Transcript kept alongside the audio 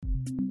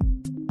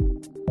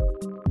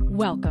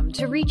Welcome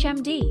to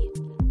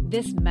ReachMD.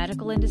 This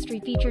medical industry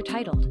feature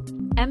titled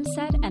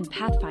MCED and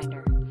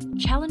Pathfinder,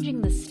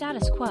 Challenging the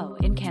Status Quo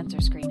in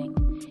Cancer Screening,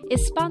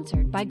 is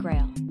sponsored by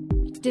GRAIL.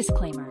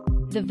 Disclaimer: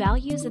 the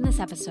values in this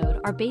episode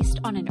are based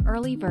on an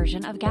early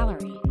version of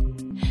Galleri.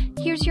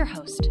 Here's your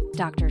host,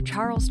 Dr.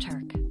 Charles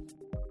Turk.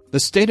 The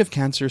state of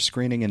cancer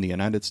screening in the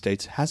United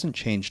States hasn't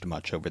changed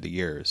much over the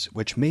years,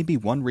 which may be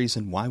one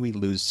reason why we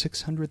lose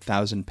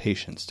 600,000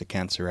 patients to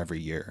cancer every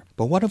year.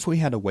 But what if we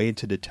had a way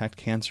to detect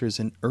cancers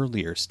in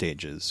earlier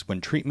stages, when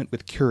treatment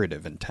with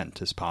curative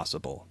intent is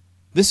possible?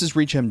 This is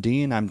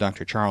ReachMD, and I'm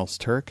Dr. Charles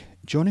Turk.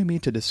 Joining me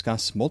to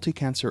discuss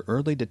multi-cancer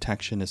early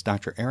detection is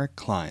Dr. Eric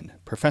Klein,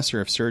 Professor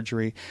of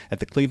Surgery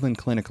at the Cleveland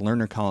Clinic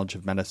Lerner College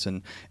of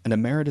Medicine and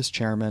Emeritus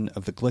Chairman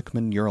of the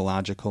Glickman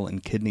Urological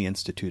and Kidney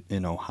Institute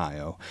in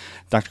Ohio.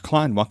 Dr.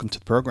 Klein, welcome to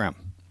the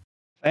program.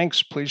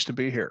 Thanks. Pleased to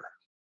be here.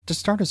 To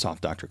start us off,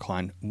 Dr.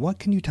 Klein, what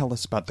can you tell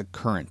us about the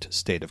current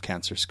state of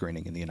cancer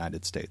screening in the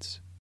United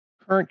States?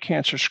 Current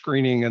cancer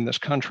screening in this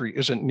country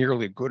isn't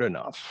nearly good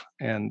enough,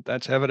 and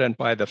that's evident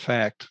by the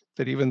fact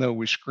that even though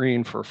we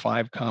screen for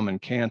 5 common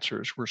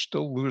cancers, we're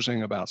still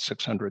losing about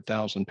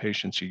 600,000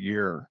 patients a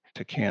year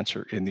to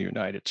cancer in the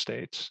United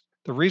States.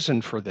 The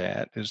reason for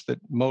that is that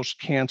most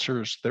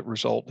cancers that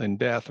result in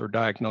death are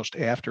diagnosed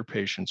after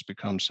patients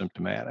become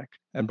symptomatic,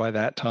 and by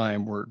that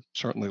time, we're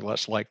certainly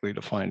less likely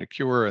to find a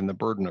cure, and the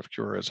burden of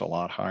cure is a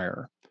lot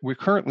higher. We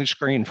currently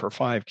screen for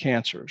 5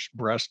 cancers: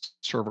 breast,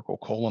 cervical,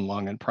 colon,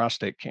 lung, and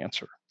prostate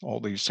cancer, all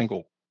these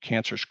single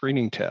cancer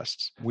screening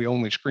tests. We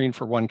only screen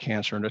for 1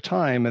 cancer at a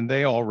time, and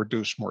they all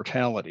reduce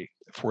mortality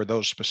for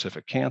those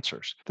specific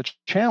cancers. The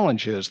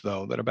challenge is,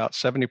 though, that about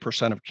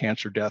 70% of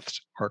cancer deaths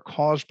are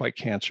caused by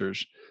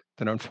cancers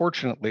that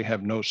unfortunately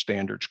have no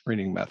standard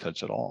screening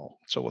methods at all.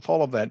 So with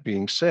all of that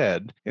being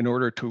said, in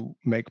order to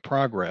make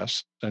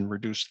progress and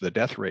reduce the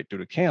death rate due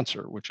to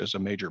cancer, which is a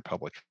major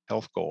public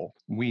health goal,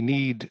 we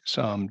need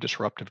some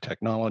disruptive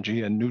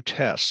technology and new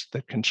tests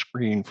that can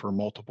screen for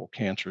multiple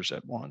cancers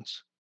at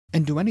once.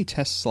 And do any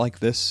tests like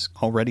this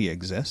already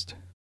exist?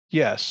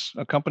 Yes,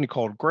 a company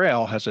called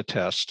GRAIL has a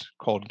test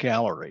called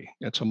Galleri.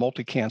 It's a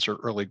multi-cancer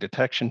early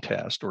detection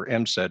test, or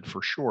MCED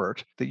for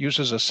short, that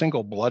uses a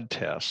single blood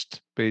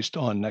test based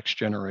on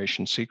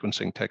next-generation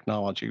sequencing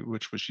technology,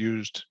 which was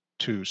used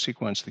to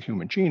sequence the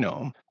human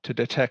genome to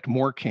detect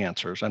more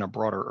cancers and a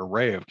broader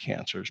array of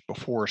cancers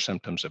before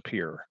symptoms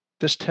appear.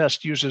 This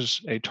test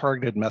uses a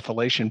targeted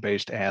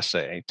methylation-based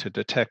assay to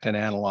detect and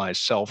analyze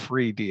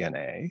cell-free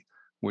DNA,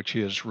 which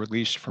is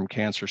released from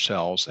cancer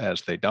cells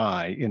as they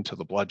die into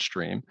the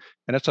bloodstream,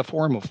 and it's a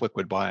form of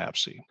liquid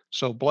biopsy.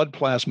 So blood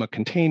plasma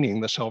containing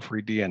the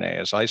cell-free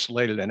DNA is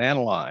isolated and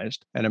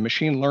analyzed, and a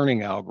machine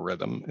learning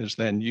algorithm is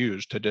then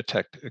used to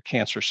detect a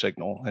cancer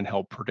signal and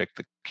help predict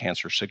the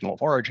cancer signal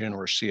of origin,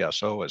 or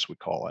CSO as we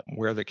call it,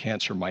 where the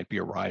cancer might be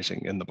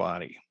arising in the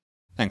body.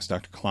 Thanks,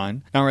 Dr.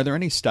 Klein. Now, are there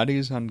any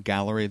studies on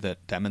Galleri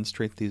that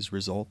demonstrate these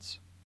results?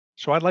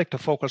 So I'd like to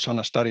focus on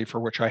a study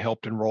for which I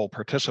helped enroll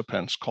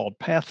participants called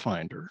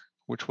Pathfinder,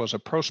 which was a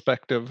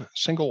prospective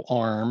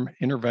single-arm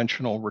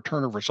interventional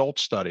return of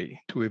results study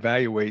to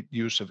evaluate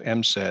use of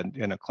MCED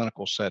in a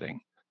clinical setting.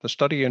 The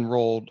study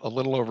enrolled a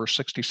little over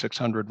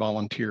 6,600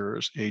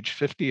 volunteers aged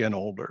 50 and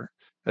older,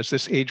 as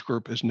this age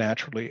group is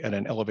naturally at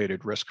an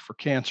elevated risk for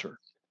cancer.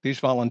 These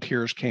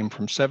volunteers came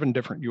from 7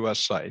 different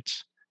U.S.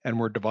 sites and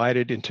were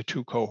divided into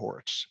 2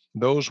 cohorts: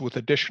 those with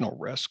additional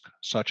risk,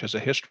 such as a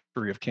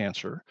history of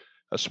cancer,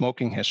 a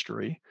smoking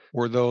history,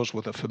 or those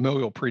with a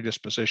familial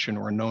predisposition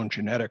or a known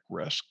genetic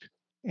risk,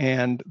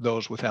 and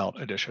those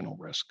without additional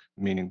risk,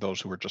 meaning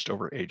those who were just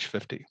over age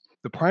 50.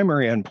 The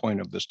primary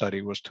endpoint of the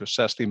study was to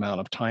assess the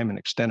amount of time and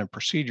extent of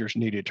procedures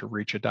needed to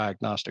reach a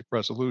diagnostic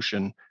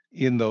resolution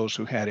in those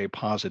who had a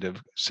positive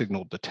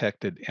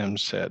signal-detected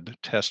MCED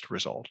test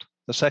result.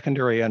 The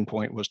secondary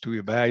endpoint was to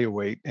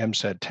evaluate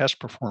MCED test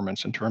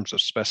performance in terms of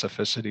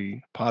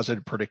specificity,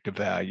 positive predictive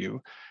value,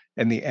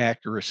 and the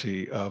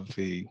accuracy of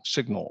the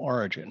signal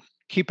origin.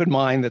 Keep in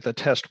mind that the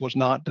test was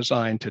not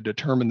designed to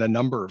determine the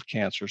number of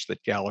cancers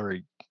that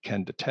Galleri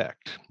can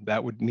detect.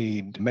 That would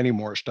need many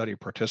more study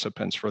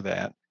participants for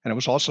that. And it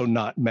was also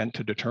not meant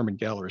to determine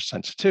Galleri's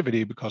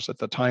sensitivity, because at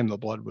the time the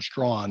blood was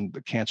drawn,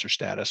 the cancer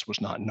status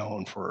was not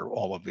known for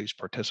all of these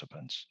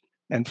participants.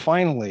 And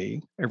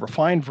finally, a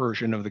refined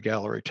version of the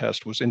Galleri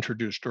test was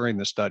introduced during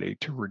the study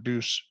to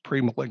reduce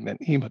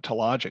premalignant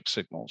hematologic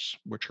signals,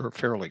 which are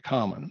fairly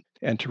common,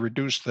 and to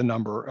reduce the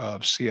number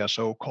of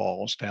CSO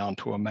calls down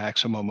to a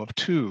maximum of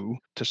 2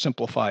 to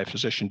simplify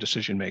physician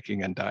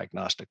decision-making and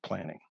diagnostic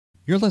planning.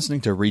 You're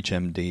listening to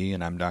ReachMD,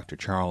 and I'm Dr.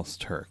 Charles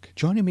Turk.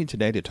 Joining me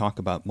today to talk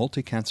about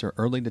multi-cancer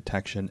early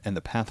detection and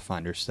the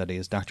Pathfinder study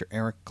is Dr.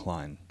 Eric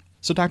Klein.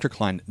 So, Dr.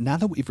 Klein, now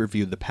that we've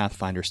reviewed the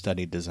Pathfinder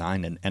study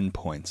design and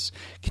endpoints,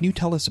 can you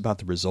tell us about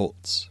the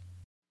results?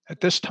 At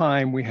this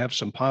time, we have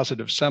some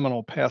positive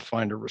seminal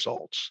Pathfinder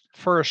results.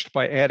 First,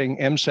 by adding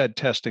MCED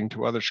testing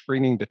to other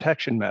screening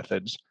detection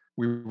methods,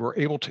 we were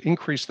able to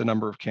increase the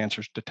number of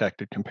cancers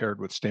detected compared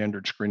with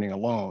standard screening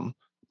alone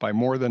by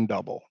more than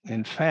double.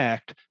 In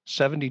fact,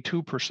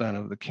 72%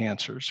 of the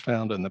cancers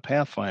found in the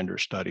Pathfinder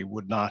study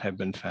would not have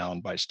been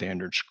found by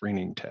standard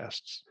screening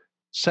tests.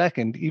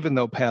 Second, even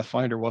though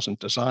Pathfinder wasn't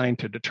designed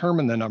to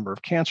determine the number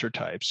of cancer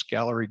types,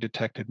 Galleri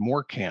detected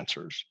more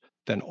cancers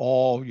than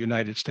all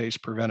United States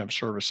Preventive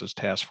Services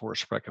Task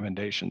Force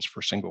recommendations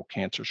for single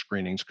cancer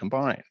screenings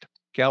combined.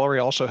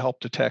 Galleri also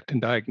helped detect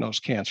and diagnose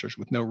cancers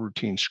with no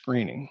routine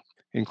screening,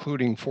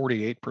 including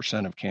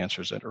 48% of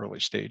cancers at early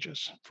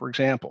stages. For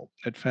example,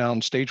 it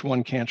found stage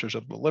 1 cancers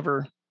of the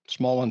liver,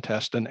 small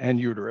intestine, and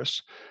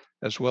uterus,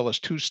 as well as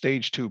 2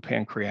 stage 2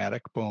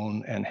 pancreatic,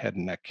 bone, and head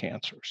and neck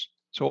cancers.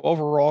 So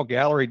overall,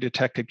 Galleri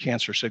detected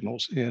cancer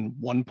signals in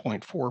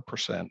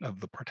 1.4% of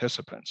the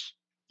participants.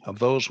 Of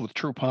those with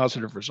true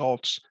positive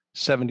results,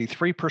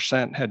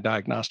 73% had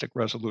diagnostic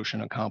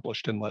resolution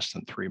accomplished in less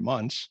than 3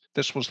 months.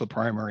 This was the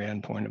primary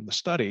endpoint of the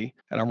study.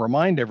 And I'll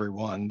remind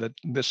everyone that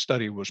this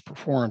study was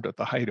performed at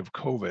the height of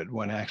COVID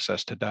when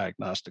access to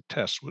diagnostic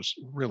tests was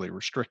really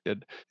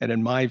restricted. And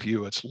in my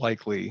view, it's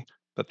likely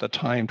that the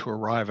time to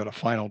arrive at a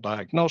final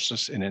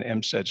diagnosis in an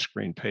MCED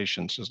screened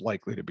patients is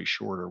likely to be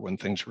shorter when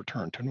things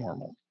return to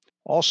normal.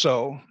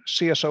 Also,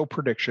 CSO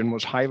prediction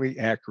was highly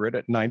accurate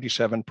at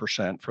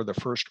 97% for the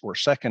first or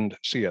second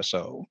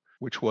CSO,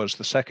 which was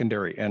the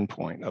secondary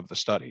endpoint of the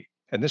study.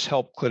 And this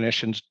helped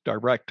clinicians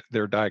direct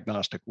their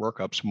diagnostic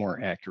workups more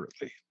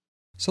accurately.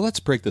 So let's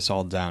break this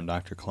all down,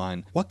 Dr.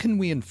 Klein. What can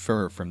we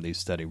infer from these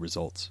study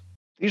results?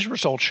 These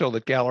results show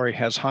that Galleri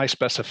has high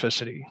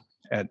specificity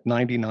at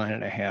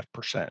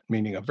 99.5%,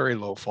 meaning a very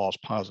low false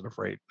positive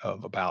rate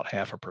of about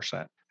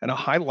 0.5%, and a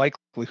high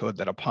likelihood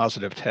that a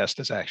positive test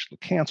is actually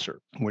cancer,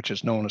 which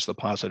is known as the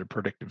positive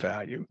predictive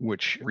value,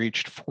 which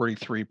reached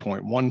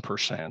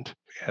 43.1%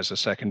 as a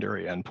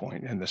secondary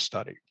endpoint in this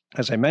study.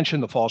 As I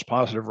mentioned, the false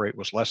positive rate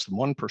was less than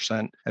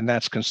 1%, and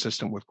that's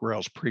consistent with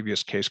GRAIL's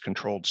previous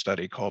case-controlled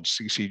study called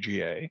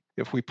CCGA.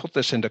 If we put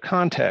this into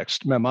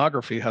context,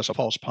 mammography has a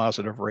false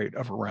positive rate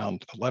of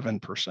around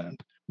 11%.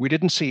 We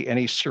didn't see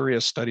any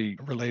serious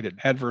study-related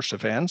adverse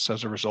events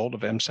as a result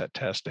of MCED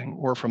testing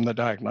or from the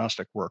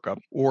diagnostic workup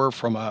or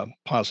from a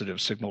positive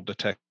signal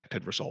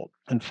detected result.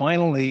 And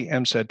finally,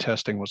 MCED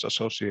testing was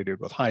associated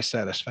with high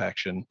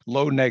satisfaction,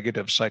 low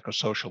negative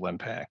psychosocial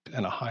impact,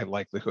 and a high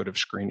likelihood of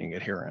screening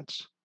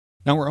adherence.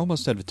 Now we're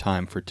almost out of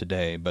time for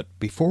today, but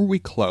before we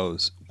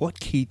close, what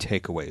key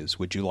takeaways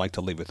would you like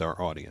to leave with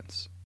our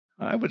audience?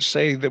 I would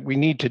say that we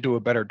need to do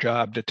a better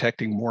job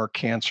detecting more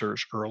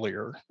cancers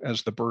earlier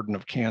as the burden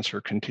of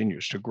cancer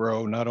continues to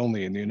grow, not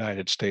only in the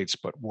United States,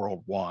 but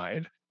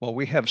worldwide. While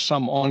we have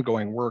some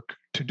ongoing work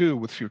to do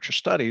with future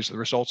studies, the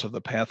results of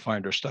the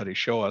Pathfinder study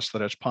show us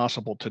that it's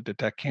possible to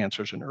detect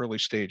cancers in early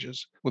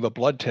stages with a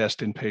blood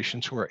test in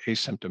patients who are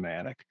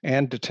asymptomatic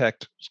and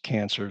detect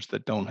cancers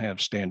that don't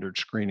have standard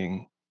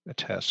screening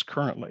tests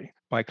currently.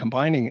 By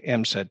combining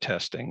MCED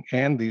testing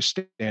and these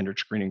standard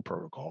screening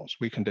protocols,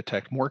 we can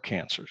detect more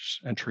cancers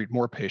and treat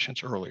more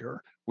patients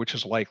earlier, which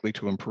is likely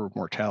to improve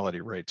mortality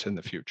rates in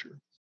the future.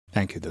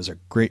 Thank you. Those are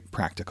great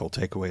practical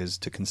takeaways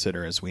to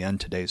consider as we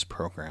end today's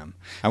program.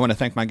 I want to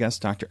thank my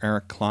guest, Dr.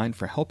 Eric Klein,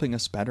 for helping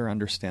us better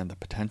understand the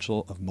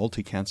potential of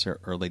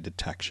multi-cancer early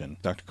detection.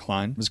 Dr.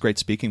 Klein, it was great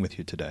speaking with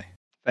you today.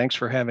 Thanks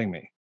for having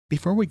me.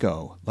 Before we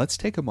go, let's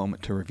take a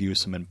moment to review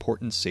some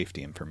important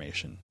safety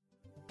information.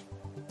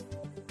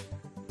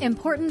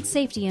 Important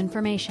safety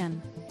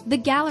information. The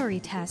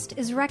Galleri test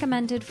is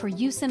recommended for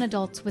use in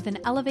adults with an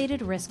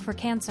elevated risk for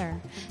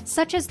cancer,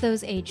 such as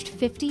those aged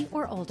 50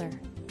 or older.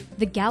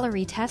 The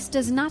Galleri test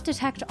does not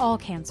detect all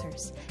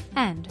cancers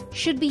and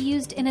should be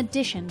used in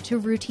addition to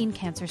routine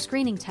cancer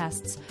screening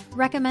tests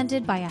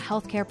recommended by a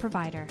healthcare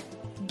provider.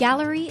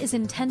 Galleri is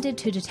intended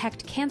to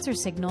detect cancer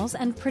signals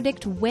and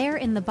predict where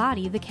in the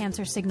body the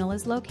cancer signal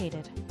is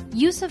located.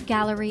 Use of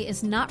Galleri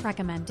is not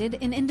recommended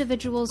in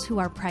individuals who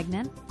are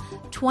pregnant,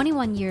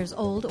 21 years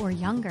old or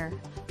younger,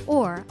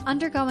 or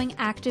undergoing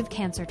active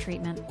cancer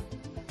treatment.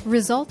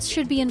 Results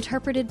should be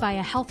interpreted by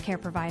a healthcare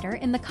provider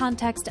in the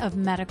context of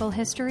medical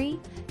history,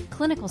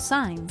 clinical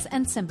signs,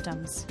 and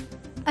symptoms.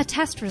 A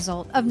test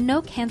result of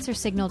no cancer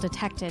signal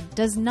detected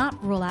does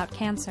not rule out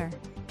cancer.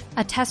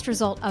 A test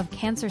result of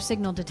cancer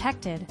signal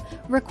detected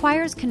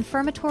requires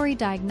confirmatory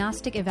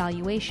diagnostic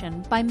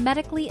evaluation by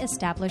medically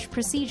established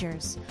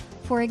procedures,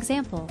 for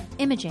example,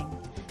 imaging,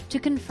 to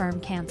confirm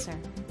cancer.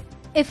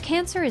 If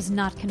cancer is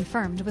not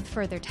confirmed with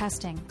further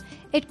testing,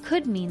 it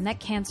could mean that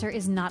cancer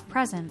is not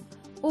present,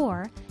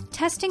 or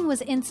testing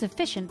was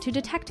insufficient to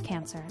detect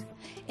cancer,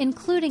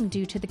 including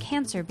due to the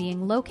cancer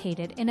being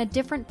located in a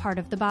different part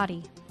of the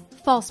body.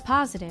 False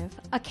positive,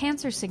 a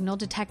cancer signal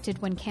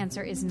detected when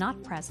cancer is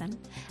not present,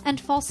 and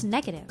false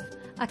negative,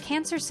 a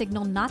cancer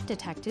signal not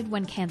detected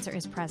when cancer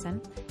is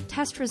present,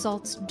 test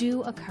results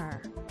do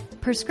occur.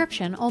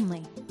 Prescription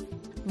only.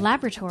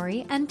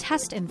 Laboratory and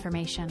test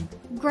information.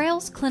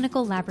 GRAIL's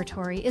clinical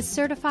laboratory is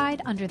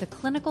certified under the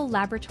Clinical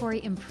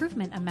Laboratory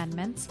Improvement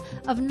Amendments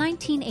of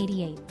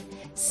 1988,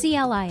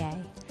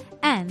 CLIA,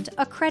 and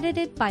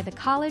accredited by the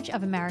College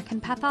of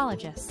American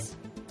Pathologists.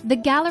 The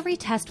Galleri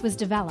test was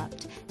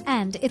developed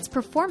and its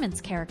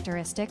performance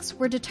characteristics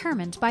were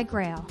determined by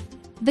GRAIL.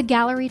 The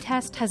Galleri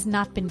test has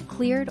not been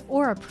cleared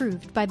or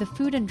approved by the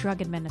Food and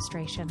Drug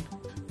Administration.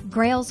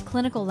 GRAIL's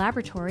clinical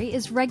laboratory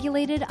is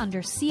regulated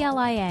under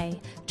CLIA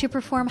to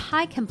perform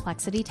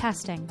high-complexity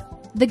testing.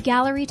 The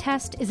Galleri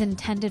test is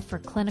intended for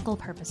clinical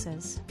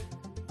purposes.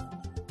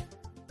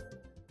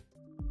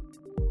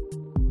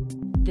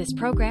 This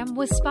program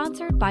was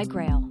sponsored by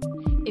GRAIL.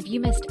 If you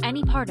missed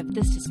any part of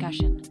this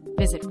discussion,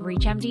 visit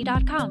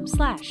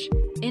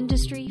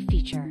reachmd.com/industry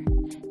feature.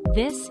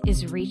 This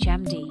is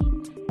ReachMD.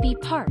 Be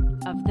part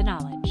of the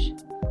knowledge.